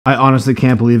I honestly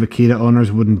can't believe Akita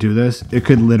owners wouldn't do this. It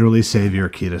could literally save your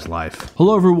Akita's life.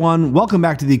 Hello everyone, welcome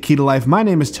back to the Akita Life. My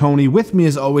name is Tony. With me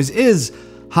as always is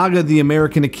Haga, the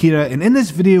American Akita, and in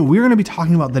this video we're going to be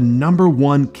talking about the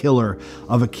 #1 killer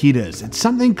of Akitas. It's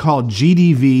something called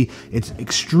GDV. It's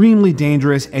extremely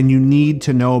dangerous and you need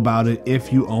to know about it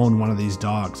if you own one of these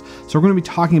dogs. So we're going to be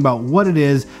talking about what it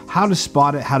is, how to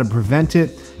spot it, how to prevent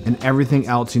it, and everything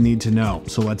else you need to know.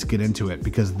 So let's get into it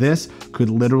because this could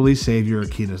literally save your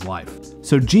Akita's life.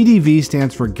 So GDV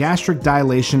stands for Gastric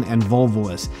Dilation and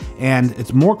Volvulus, and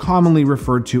it's more commonly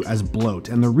referred to as bloat.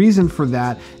 And the reason for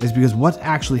that is because what's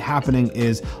actually happening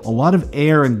is a lot of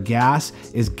air and gas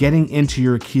is getting into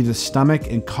your Akita's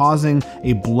stomach and causing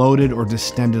a bloated or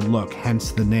distended look, hence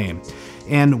the name.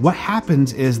 And what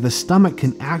happens is the stomach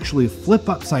can actually flip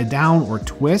upside down or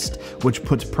twist, which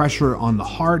puts pressure on the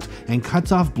heart and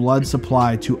cuts off blood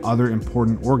supply to other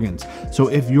important organs. So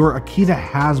if your Akita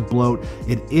has bloat,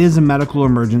 it is a medical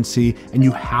emergency and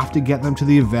you have to get them to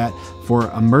the vet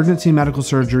for emergency medical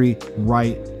surgery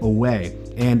right away.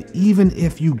 And even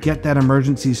if you get that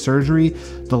emergency surgery,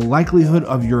 the likelihood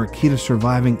of your Akita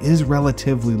surviving is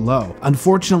relatively low.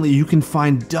 Unfortunately, you can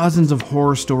find dozens of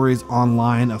horror stories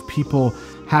online of people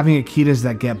having Akitas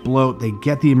that get bloat, they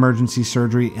get the emergency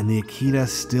surgery, and the Akita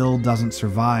still doesn't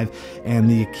survive, and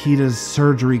the Akita's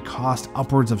surgery cost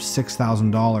upwards of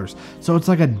 $6,000. So it's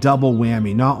like a double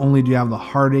whammy. Not only do you have the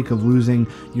heartache of losing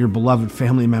your beloved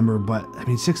family member, but I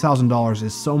mean, $6,000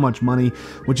 is so much money,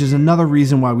 which is another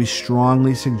reason why we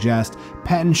strongly suggest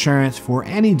pet insurance for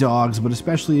any dogs, but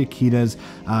especially Akitas,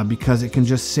 because it can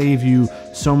just save you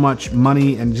so much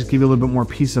money and just give you a little bit more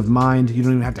peace of mind. You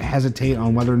don't even have to hesitate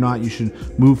on whether or not you should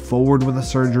move forward with a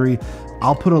surgery.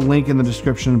 I'll put a link in the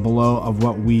description below of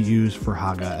what we use for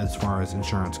Haga as far as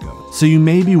insurance goes. So you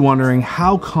may be wondering,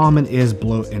 how common is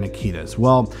bloat in Akitas?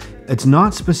 Well, it's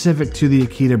not specific to the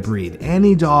Akita breed.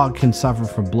 Any dog can suffer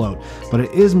from bloat, but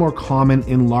it is more common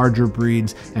in larger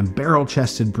breeds and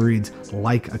barrel-chested breeds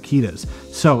like Akitas.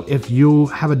 So if you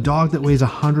have a dog that weighs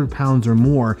 100 pounds or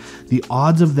more, the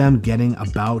odds of them getting a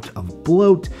bout of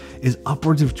bloat is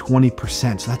upwards of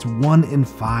 20%. So that's 1 in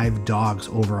 5 dogs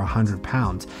over 100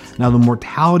 pounds. Now the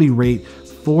mortality rate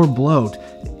for bloat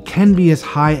can be as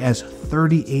high as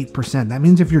 38%. That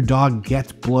means if your dog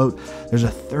gets bloat, there's a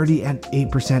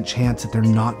 38% chance that they're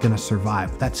not going to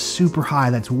survive. That's super high.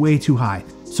 That's way too high.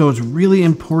 So it's really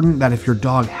important that if your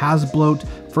dog has bloat,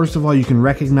 first of all, you can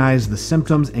recognize the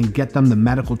symptoms and get them the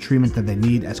medical treatment that they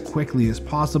need as quickly as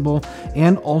possible,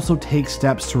 and also take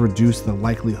steps to reduce the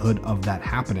likelihood of that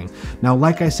happening. Now,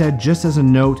 like I said, just as a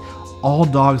note, all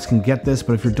dogs can get this,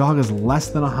 but if your dog is less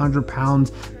than 100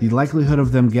 pounds, the likelihood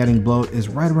of them getting bloat is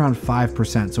right around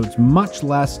 5%. So it's much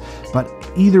less, but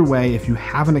either way, if you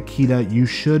have an Akita, you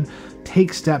should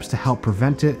take steps to help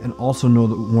prevent it and also know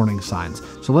the warning signs.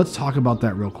 So let's talk about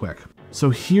that real quick.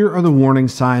 So here are the warning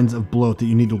signs of bloat that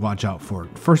you need to watch out for.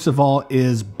 First of all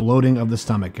is bloating of the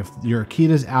stomach. If your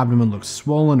Akita's abdomen looks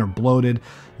swollen or bloated,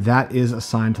 that is a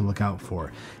sign to look out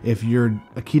for. If your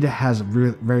Akita has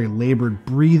very labored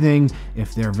breathing,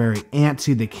 if they're very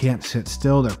antsy, they can't sit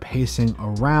still, they're pacing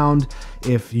around,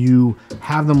 if you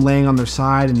have them laying on their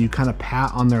side and you kind of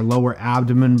pat on their lower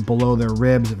abdomen below their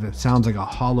ribs, if it sounds like a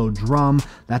hollow drum,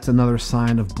 that's another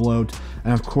sign of bloat.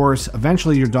 And of course,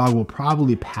 eventually your dog will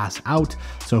probably pass out.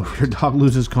 So if your dog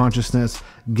loses consciousness,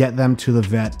 get them to the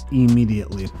vet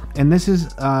immediately. And this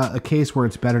is a case where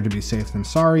it's better to be safe than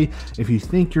sorry. If you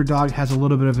think your dog has a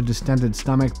little bit of a distended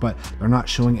stomach, but they're not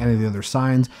showing any of the other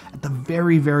signs, at the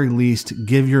very least,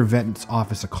 give your vet's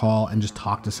office a call and just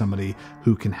talk to somebody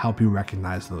who can help you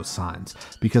recognize those signs.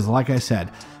 Because like I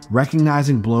said,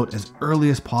 recognizing bloat as early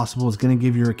as possible is going to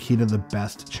give your Akita the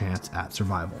best chance at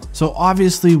survival. So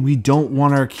obviously we don't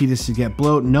want our Akitas to get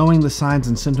bloat. Knowing the signs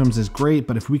and symptoms is great,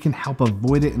 but if we can help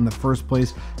avoid it in the first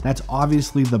place, that's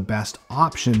obviously the best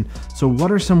option. So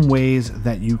what are some ways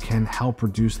that you can help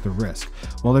reduce the risk?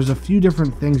 Well, there's a few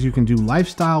different things you can do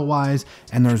lifestyle wise,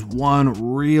 and there's one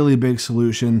really big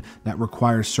solution that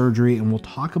requires surgery, and we'll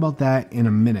talk about that in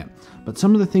a minute. But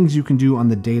some of the things you can do on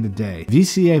the day-to-day.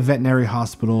 VCA veterinary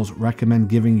hospitals recommend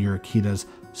giving your Akitas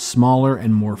smaller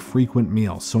and more frequent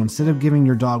meals. So instead of giving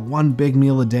your dog 1 big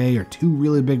meal a day or 2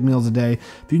 really big meals a day,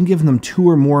 if you can give them 2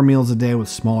 or more meals a day with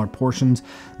smaller portions,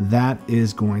 that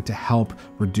is going to help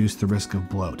reduce the risk of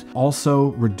bloat. Also,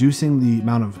 reducing the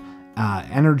amount of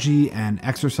energy and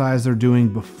exercise they're doing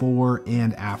before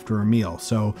and after a meal.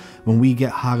 So when we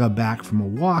get Haga back from a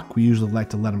walk, we usually like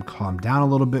to let him calm down a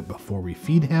little bit before we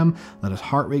feed him, let his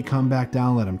heart rate come back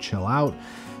down, let him chill out.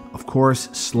 Of course,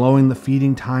 slowing the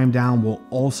feeding time down will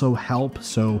also help,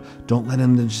 so don't let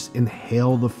him just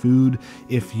inhale the food.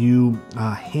 If you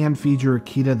hand feed your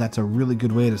Akita, that's a really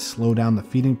good way to slow down the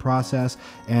feeding process.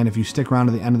 And if you stick around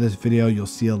to the end of this video, you'll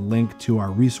see a link to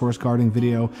our resource guarding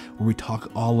video where we talk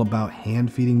all about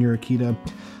hand feeding your Akita.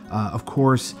 Of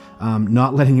course,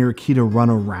 not letting your Akita run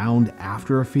around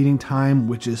after a feeding time,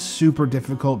 which is super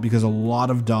difficult because a lot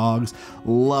of dogs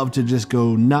love to just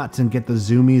go nuts and get the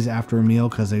zoomies after a meal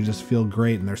because they just feel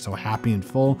great and they're so happy and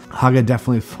full. Haga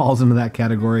definitely falls into that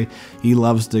category. He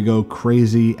loves to go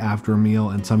crazy after a meal,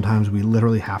 and sometimes we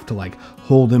literally have to like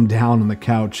hold him down on the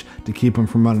couch to keep him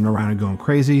from running around and going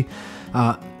crazy.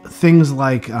 Things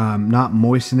like not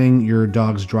moistening your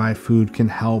dog's dry food can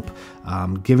help.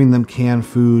 Giving them canned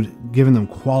food, giving them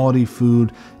quality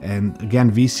food. And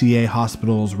again, VCA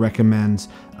Hospitals recommends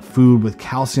food with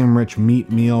calcium-rich meat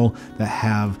meal that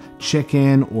have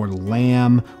chicken or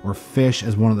lamb or fish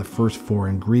as one of the first 4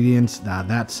 ingredients.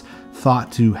 That's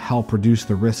thought to help reduce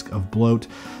the risk of bloat.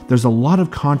 There's a lot of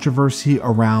controversy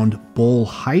around bowl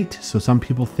height. So some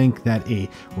people think that a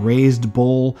raised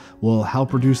bowl will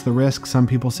help reduce the risk. Some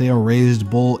people say a raised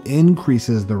bowl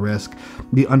increases the risk.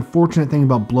 The unfortunate thing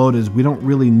about bloat is we don't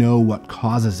really know what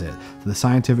causes it. The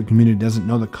scientific community doesn't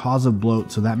know the cause of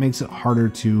bloat, so that makes it harder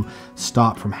to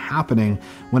stop from happening.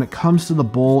 When it comes to the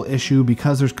bowl issue,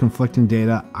 because there's conflicting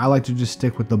data, I like to just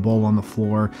stick with the bowl on the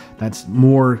floor. That's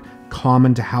more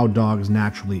common to how dogs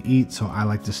naturally eat, so I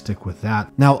like to stick with that.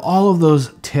 Now, all of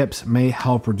those tips may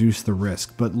help reduce the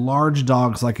risk, but large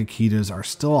dogs like Akitas are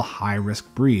still a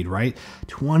high-risk breed, right?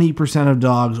 20% of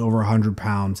dogs over 100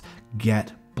 pounds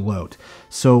get bloat.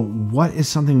 So what is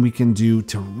something we can do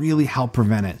to really help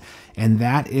prevent it? And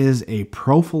that is a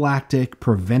prophylactic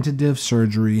preventative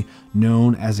surgery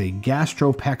known as a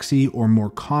gastropexy, or more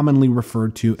commonly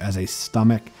referred to as a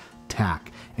stomach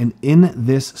tack. And in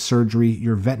this surgery,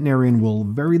 your veterinarian will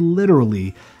very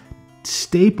literally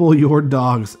staple your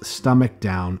dog's stomach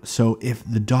down. So if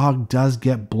the dog does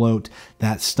get bloat,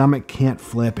 that stomach can't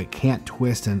flip, it can't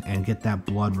twist and get that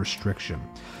blood restriction.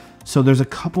 So there's a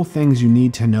couple things you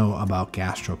need to know about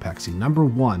gastropexy. Number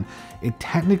one, it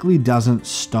technically doesn't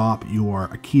stop your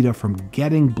Akita from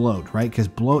getting bloat, right? Because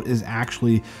bloat is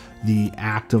actually the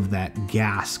act of that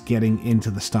gas getting into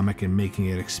the stomach and making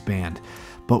it expand.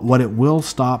 But what it will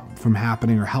stop from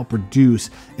happening or help reduce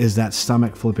is that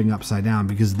stomach flipping upside down,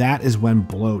 because that is when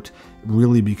bloat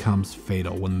really becomes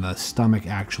fatal, when the stomach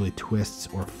actually twists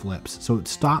or flips. So it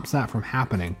stops that from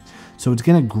happening. So it's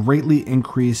going to greatly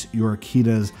increase your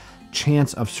Akita's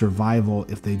chance of survival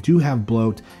if they do have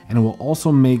bloat, and it will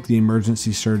also make the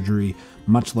emergency surgery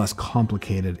much less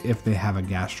complicated if they have a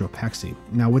gastropexy.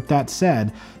 Now, with that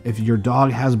said, if your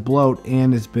dog has bloat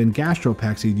and it's been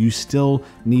gastropexied, you still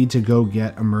need to go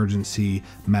get emergency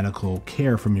medical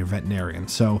care from your veterinarian.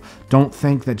 So don't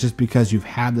think that just because you've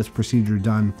had this procedure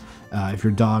done, if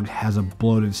your dog has a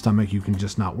bloated stomach, you can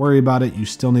just not worry about it. You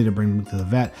still need to bring them to the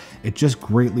vet. It just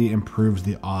greatly improves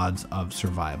the odds of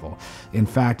survival. In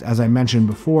fact, as I mentioned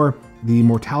before, the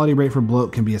mortality rate for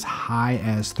bloat can be as high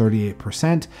as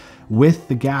 38%. With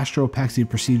the gastropexy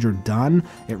procedure done,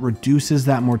 it reduces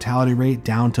that mortality rate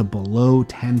down to below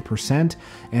 10%,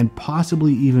 and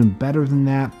possibly even better than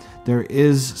that. There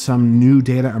is some new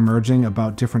data emerging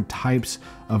about different types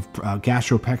of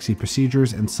gastropexy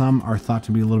procedures, and some are thought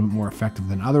to be a little bit more effective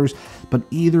than others. But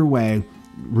either way,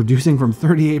 reducing from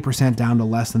 38% down to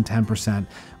less than 10%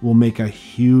 will make a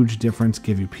huge difference,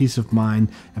 give you peace of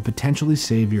mind, and potentially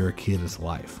save your Akita's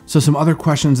life. So some other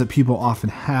questions that people often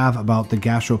have about the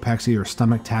gastropexy or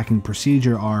stomach tacking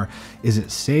procedure are, is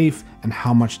it safe and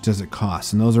how much does it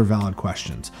cost? And those are valid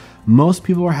questions. Most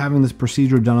people are having this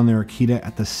procedure done on their Akita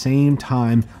at the same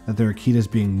time that their Akita is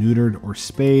being neutered or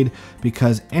spayed,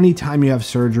 because anytime you have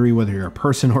surgery, whether you're a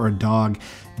person or a dog,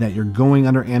 that you're going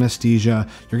under anesthesia,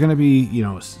 you're going to be,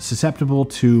 susceptible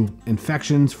to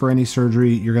infections for any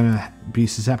surgery. You're going to be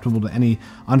susceptible to any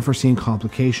unforeseen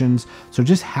complications. So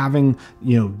just having,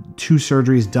 2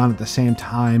 surgeries done at the same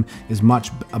time is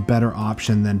much a better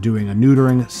option than doing a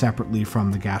neutering separately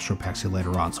from the gastropexy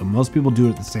later on. So most people do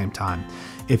it at the same time.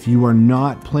 If you are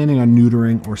not planning on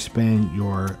neutering or spaying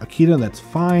your Akita, that's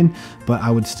fine, but I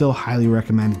would still highly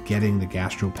recommend getting the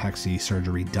gastropexy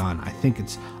surgery done. I think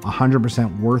it's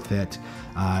 100% worth it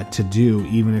to do,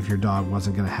 even if your dog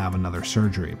wasn't going to have another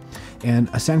surgery. And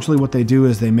essentially what they do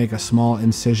is they make a small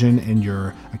incision in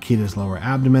your Akita's lower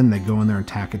abdomen. They go in there and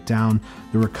tack it down.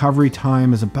 The recovery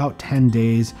time is about 10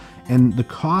 days, And the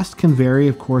cost can vary,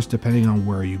 of course, depending on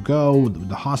where you go,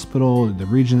 the hospital, the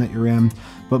region that you're in.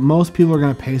 But most people are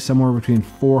going to pay somewhere between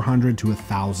 $400 to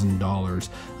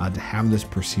 $1,000 to have this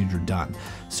procedure done.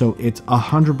 So it's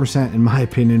 100%, in my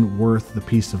opinion, worth the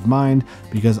peace of mind,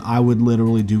 because I would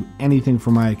literally do anything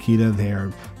for my Akita.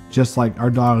 They're just like, our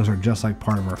dogs are just like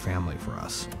part of our family for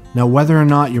us. Now, whether or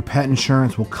not your pet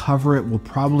insurance will cover it will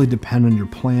probably depend on your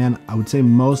plan. I would say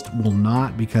most will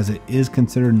not, because it is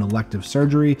considered an elective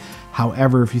surgery.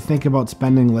 However, if you think about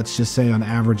spending, let's just say on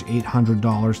average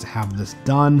 $800 to have this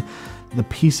done, the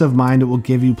peace of mind it will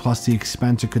give you plus the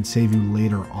expense it could save you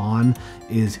later on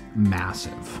is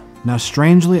massive. Now,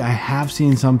 strangely, I have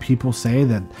seen some people say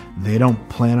that they don't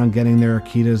plan on getting their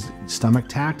Akita's stomach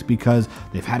tacked because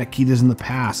they've had Akitas in the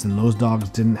past and those dogs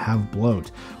didn't have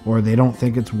bloat, or they don't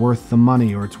think it's worth the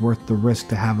money or it's worth the risk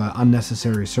to have an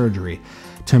unnecessary surgery.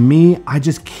 To me, I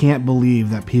just can't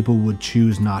believe that people would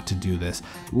choose not to do this.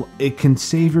 It can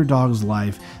save your dog's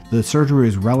life. The surgery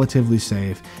is relatively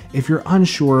safe. If you're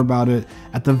unsure about it,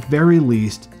 at the very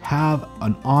least, have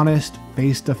an honest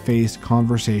face-to-face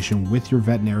conversation with your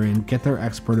veterinarian, get their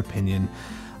expert opinion.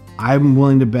 I'm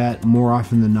willing to bet more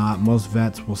often than not, most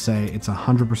vets will say it's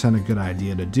 100% a good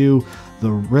idea to do.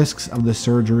 The risks of the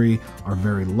surgery are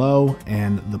very low,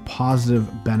 and the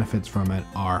positive benefits from it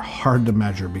are hard to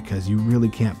measure because you really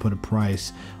can't put a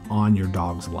price on your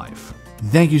dog's life.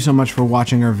 Thank you so much for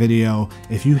watching our video.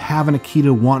 If you have an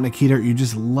Akita, want an Akita, or you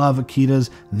just love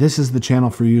Akitas, this is the channel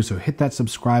for you. So hit that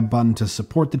subscribe button to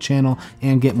support the channel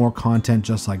and get more content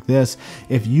just like this.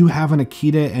 If you have an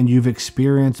Akita and you've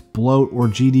experienced bloat or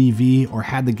GDV or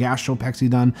had the Gastropexy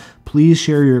done, please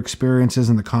share your experiences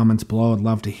in the comments below. I'd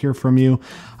love to hear from you.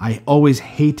 I always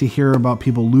hate to hear about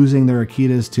people losing their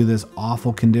Akitas to this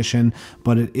awful condition,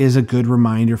 but it is a good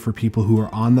reminder for people who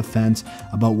are on the fence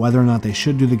about whether or not they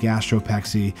should do the Gastropexy,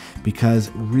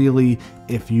 because really,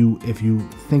 if you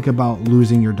think about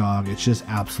losing your dog, it's just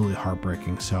absolutely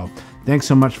heartbreaking. So thanks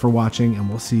so much for watching, and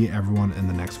we'll see everyone in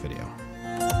the next video.